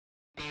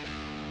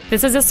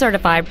This is a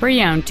certified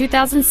pre-owned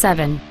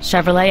 2007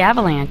 Chevrolet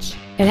Avalanche.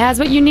 It has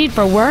what you need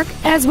for work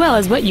as well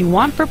as what you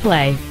want for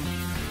play.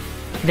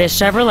 This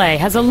Chevrolet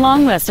has a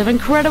long list of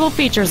incredible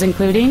features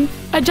including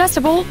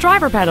adjustable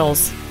driver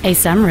pedals, a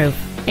sunroof,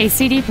 a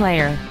CD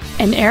player,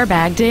 an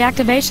airbag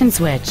deactivation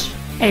switch,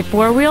 a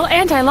four-wheel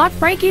anti-lock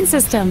braking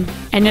system,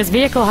 and this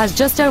vehicle has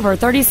just over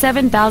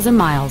 37,000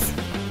 miles.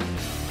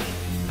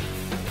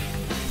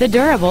 The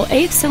durable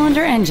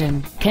 8-cylinder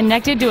engine,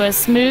 connected to a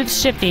smooth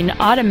shifting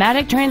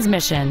automatic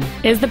transmission,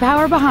 is the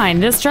power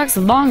behind this truck's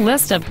long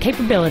list of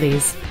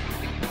capabilities.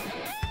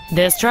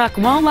 This truck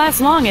won't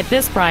last long at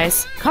this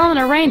price. Call and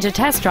arrange a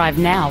test drive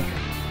now.